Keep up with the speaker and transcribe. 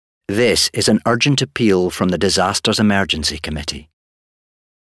This is an urgent appeal from the Disasters Emergency Committee.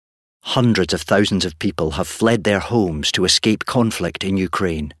 Hundreds of thousands of people have fled their homes to escape conflict in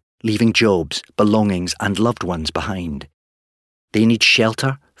Ukraine, leaving jobs, belongings and loved ones behind. They need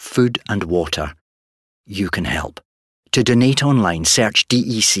shelter, food and water. You can help. To donate online, search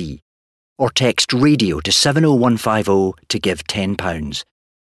DEC or text radio to 70150 to give £10.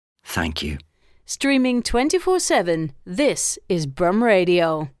 Thank you. Streaming 24/7, this is Brum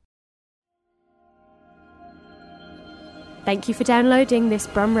Radio. Thank you for downloading this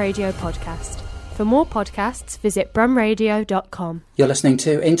Brum Radio podcast. For more podcasts, visit brumradio.com. You're listening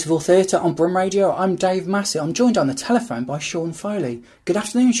to Interval Theatre on Brum Radio. I'm Dave Massey. I'm joined on the telephone by Sean Foley. Good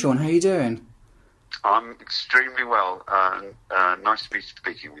afternoon, Sean. How are you doing? I'm extremely well. Nice to be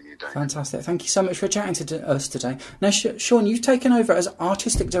speaking with you, Dave. Fantastic. Thank you so much for chatting to us today. Now, Sean, you've taken over as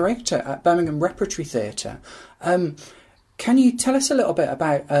Artistic Director at Birmingham Repertory Theatre. Can you tell us a little bit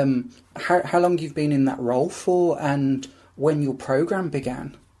about how long you've been in that role for and when your programme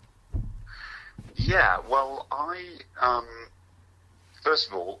began? Yeah, well, first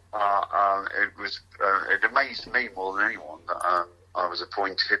of all, it amazed me more than anyone that I was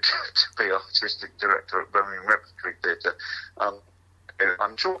appointed to be Artistic Director at Birmingham Repertory Theatre.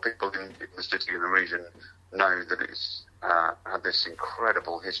 I'm sure people in the city and the region know that it's had this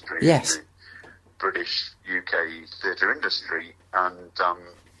incredible history in the British UK theatre industry, and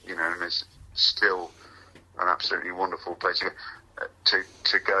and it's still an absolutely wonderful place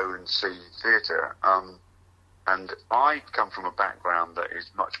to go and see theatre. And I come from a background that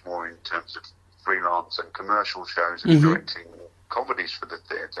is much more in terms of freelance and commercial shows and directing comedies for the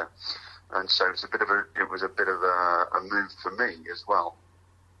theatre, and so it was a bit of a move for me as well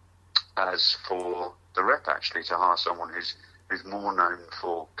as for the rep, actually, to hire someone who's more known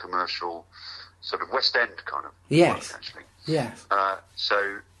for commercial sort of West End kind of work, actually. Yes.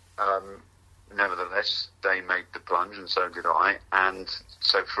 Nevertheless, they made the plunge, and so did I. And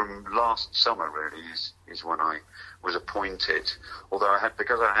so from last summer, really, is when I was appointed. Although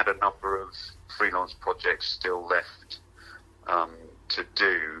because I had a number of freelance projects still left to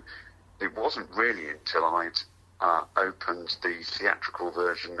do, it wasn't really until I'd opened the theatrical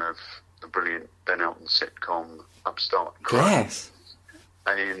version of the brilliant Ben Elton sitcom Upstart Crime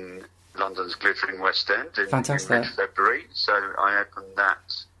in London's glittering West End in mid-February. So I opened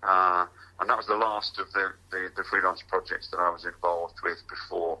that, and that was the last of the freelance projects that I was involved with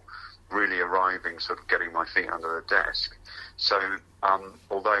before really arriving, sort of getting my feet under the desk. So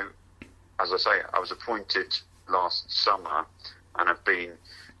although, as I say, I was appointed last summer and have been,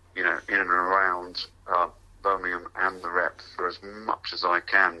 in and around Birmingham and the rep for as much as I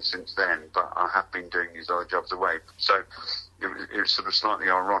can since then, but I have been doing these other jobs away. So it was sort of slightly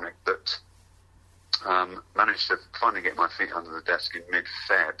ironic that managed to finally get my feet under the desk in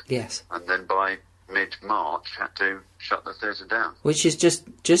mid-Feb. Yes. And then by mid-March had to shut the theatre down. Which is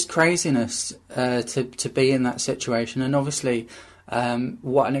just craziness to be in that situation, and obviously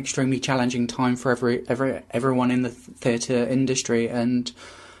what an extremely challenging time for everyone in the theatre industry. And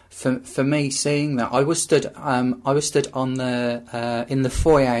for me, seeing that, I was stood on the in the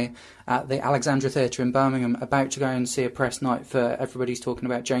foyer at the Alexandra Theatre in Birmingham, about to go and see a press night for Everybody's Talking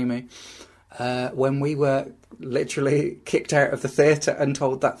About Jamie, when we were literally kicked out of the theatre and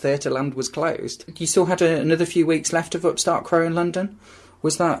told that Theatreland was closed. You still had another few weeks left of Upstart Crow in London?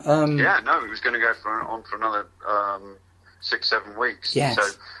 Was that... it was going to go on for another 6-7 weeks. Yes. So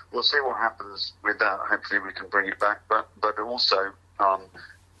we'll see what happens with that. Hopefully we can bring it back. But also,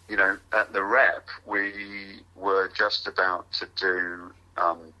 at the rep, we were just about to do...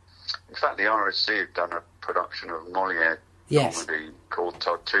 in fact, the RSC had done a production of Molière comedy called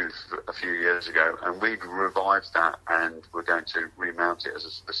Todd Tooth a few years ago, and we'd revived that, and we're going to remount it as a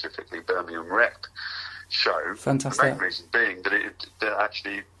specifically Birmingham rep show. Fantastic. The main reason being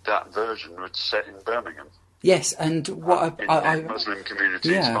that that version was set in Birmingham. Yes, and what in Muslim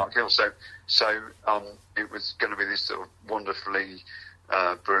community in Spark Hill. So it was going to be this sort of wonderfully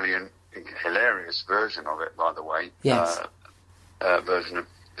brilliant, hilarious version of it, by the way. Yes. Version of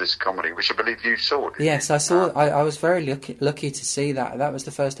this comedy, which I believe you saw. Yes, I saw. I was very lucky to see that. That was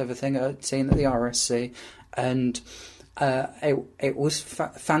the first ever thing I'd seen at the RSC, and it was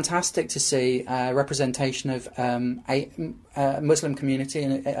fantastic to see representation of a Muslim community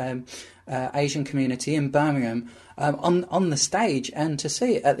and Asian community in Birmingham on the stage, and to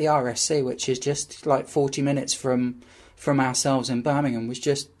see it at the RSC, which is just like 40 minutes from ourselves in Birmingham, was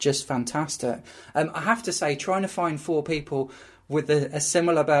just fantastic. I have to say, trying to find 4 people with a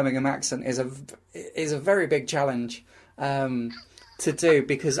similar Birmingham accent is a very big challenge. to do,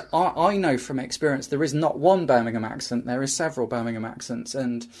 because I know from experience there is not one Birmingham accent, there is several Birmingham accents,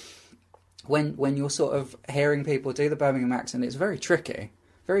 and when you're sort of hearing people do the Birmingham accent, it's very tricky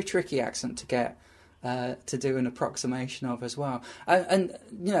accent to get to do an approximation of as well. And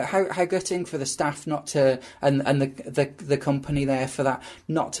you know, how gutting for the staff not to, and the company there for that,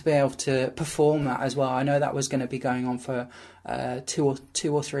 not to be able to perform that as well. I know that was going to be going on for 2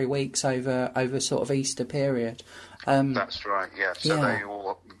 or 3 weeks over sort of Easter period. That's right, yeah. So they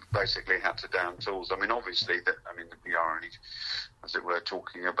all basically had to down tools. I mean, obviously, we are only, as it were,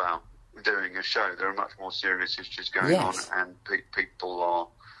 talking about doing a show. There are much more serious issues going on, and people are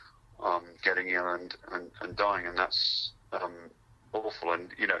getting ill and dying, and that's awful. And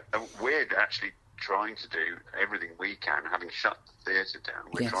you know, we're actually trying to do everything we can, having shut the theatre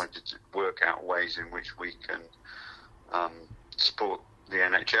down. We're trying to work out ways in which we can support the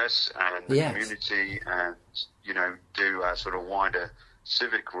NHS and the community, and you know, do a sort of wider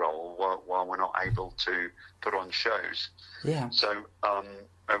civic role while we're not able to put on shows. Yeah. So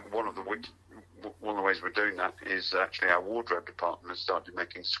one of the ways we're doing that is actually our wardrobe department has started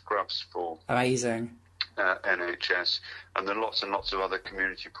making scrubs for amazing NHS, and there are lots and lots of other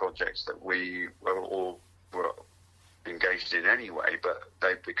community projects that we were engaged in anyway, but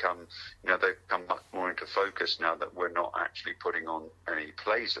they've become much more into focus now that we're not actually putting on any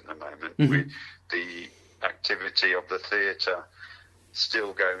plays at the moment. The activity of the theatre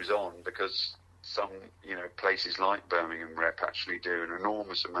still goes on, because some places like Birmingham Rep actually do an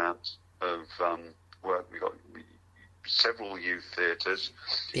enormous amount of work. We've got several youth theatres.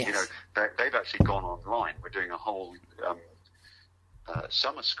 Yes. They've actually gone online. We're doing a whole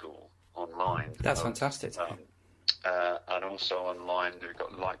summer school online. That's fantastic. And also online, we've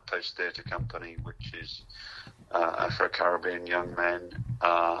got Light Post Theatre Company, which is Afro-Caribbean young men.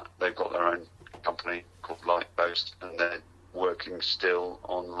 They've got their own company called Light Post, and they're working still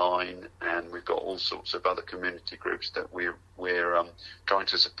online. And we've got all sorts of other community groups that we're trying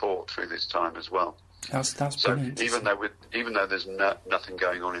to support through this time as well. That's so brilliant. Even though there's nothing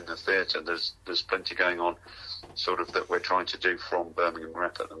going on in the theatre, there's plenty going on, sort of, that we're trying to do from Birmingham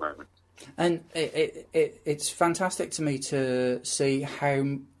Rep at the moment. And it's fantastic to me to see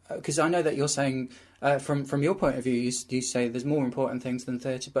how, because I know that you're saying, from your point of view, you say there's more important things than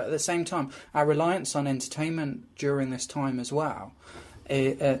theatre, but at the same time, our reliance on entertainment during this time as well,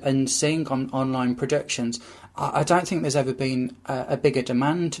 and seeing online productions, I don't think there's ever been a bigger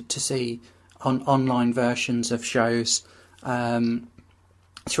demand to see online versions of shows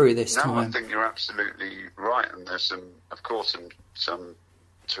through this time. No, I think you're absolutely right, and there's some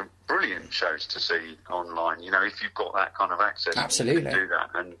brilliant shows to see online. You know, if you've got that kind of access, absolutely, you can do that,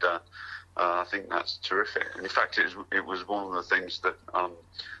 and I think that's terrific. And in fact, it was one of the things that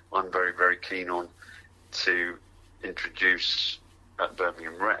I'm very, very keen on to introduce at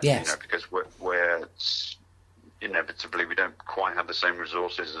Birmingham Rep. Yes. You know, because we're inevitably we don't quite have the same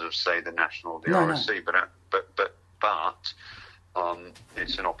resources as, say, the National or the RSC, but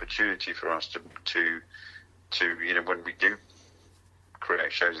it's an opportunity for us to when we do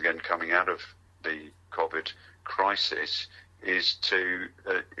create shows again coming out of the COVID crisis, is to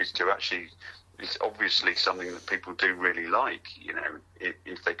actually, it's obviously something that people do really like. You know,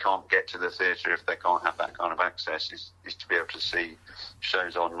 if they can't get to the theatre, if they can't have that kind of access, is to be able to see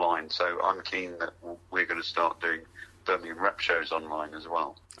shows online. So I'm keen that we're going to start doing Birmingham Rep shows online as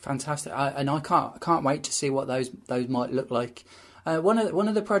well. Fantastic, and I can't wait to see what those might look like. One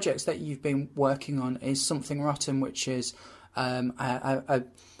of the projects that you've been working on is Something Rotten, which is is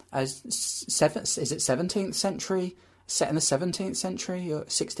it 17th century, set in the 17th century or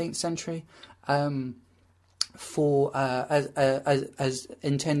 16th century, as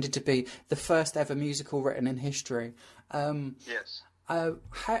intended to be the first ever musical written in history. Yes. How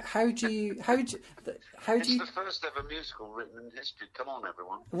do you? It's the first ever musical written in history. Come on,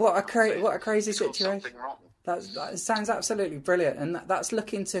 everyone! What a crazy situation! Something Rotten. That sounds absolutely brilliant, and that's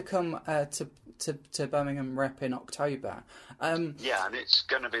looking to come to Birmingham Rep in October. Yeah, and it's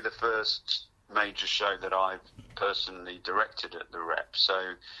going to be the first major show that I've personally directed at the Rep.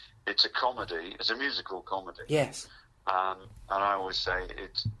 So it's a comedy, it's a musical comedy. Yes. And I always say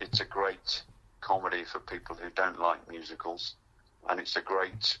it's a great comedy for people who don't like musicals, and it's a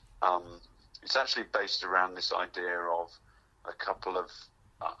great. It's actually based around this idea of a couple of.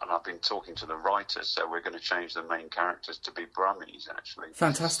 And I've been talking to the writers, so we're going to change the main characters to be Brummies, actually.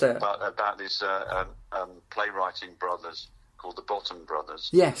 Fantastic. But about these playwriting brothers called the Bottom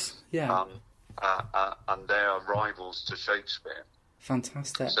Brothers. Yes, yeah. And they are rivals to Shakespeare.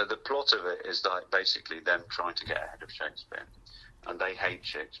 Fantastic. So the plot of it is like basically them trying to get ahead of Shakespeare. and they hate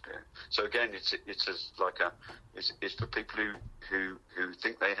Shakespeare. So again, it's for people who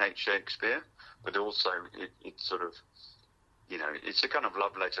think they hate Shakespeare, but also it's sort of, you know, it's a kind of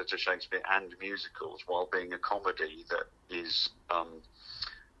love letter to Shakespeare and musicals, while being a comedy that is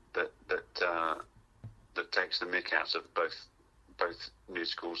that takes the mick out of both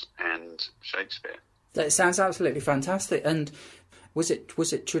musicals and Shakespeare. That sounds absolutely fantastic. And was it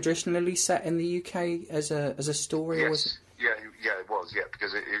traditionally set in the UK as a story? Yes. Or was it? Yeah, it was. Yeah,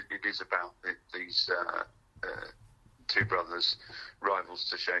 because it is about these two brothers, rivals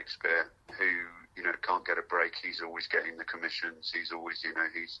to Shakespeare, who, you know, can't get a break. He's always getting the commissions. He's always, you know,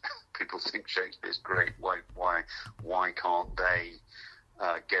 people think Shakespeare's great. Why can't they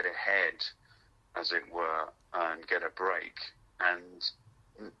get ahead, as it were, and get a break? And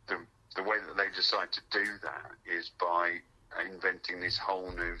the way that they decide to do that is by inventing this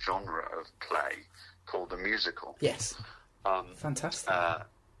whole new genre of play called the musical. Yes. Fantastic.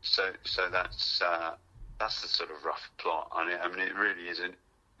 So that's the sort of rough plot. I mean, it really is a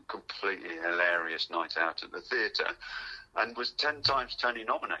completely hilarious night out at the theatre, and was 10 times Tony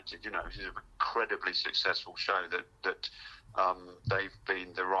nominated. You know, it's an incredibly successful show that they've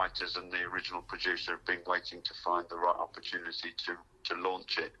been, the writers and the original producer have been waiting to find the right opportunity to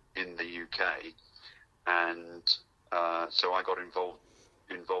launch it in the UK, and so I got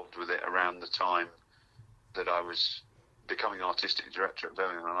involved with it around the time that I was becoming artistic director at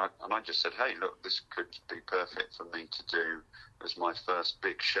Birmingham, and I just said, hey, look, this could be perfect for me to do as my first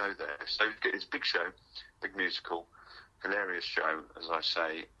big show there. So it's a big show, big musical, hilarious show, as I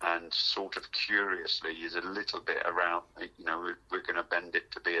say, and sort of curiously is a little bit around, you know, we're going to bend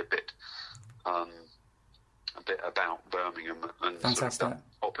it to be a bit about Birmingham and sort of that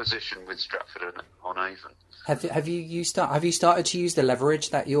opposition with Stratford-on-Avon. Have you started to use the leverage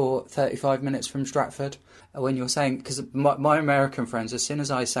that you're 35 minutes from Stratford when you're saying, because my American friends, as soon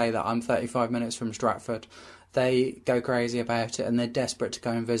as I say that I'm 35 minutes from Stratford, they go crazy about it and they're desperate to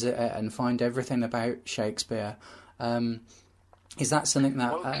go and visit it and find everything about Shakespeare. Is that something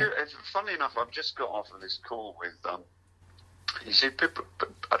that... Well, funnily enough, I've just got off of this call with... you see, people,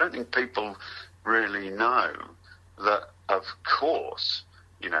 I don't think people really know that, of course,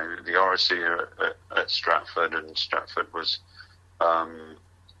 you know, the RSC at Stratford, and Stratford was,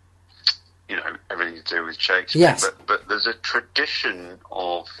 you know, everything to do with Shakespeare. Yes. But there's a tradition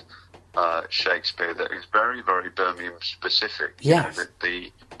of Shakespeare that is very, very Birmingham specific. Yes. You know,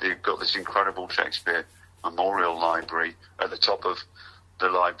 they've got this incredible Shakespeare Memorial Library at the top of the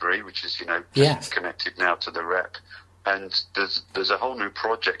library, which is, you know, yes, connected now to the Rep. And there's a whole new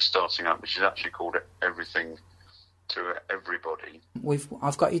project starting up, which is actually called Everything to Everybody.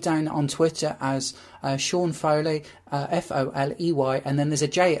 I've got you down on Twitter as Sean Foley, Foley, and then there's a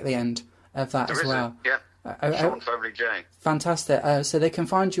J at the end of that as well. Sean Foley J. Fantastic. So they can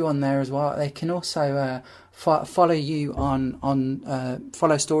find you on there as well. They can also follow you on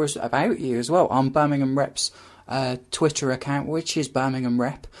follow stories about you as well on Birmingham Rep's Twitter account, which is Birmingham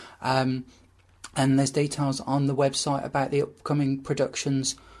Rep. And there's details on the website about the upcoming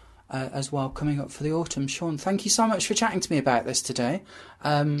productions as well coming up for the autumn. Sean, thank you so much for chatting to me about this today.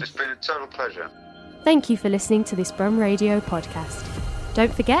 It's been a total pleasure. Thank you for listening to this Brum Radio podcast.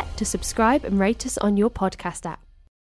 Don't forget to subscribe and rate us on your podcast app.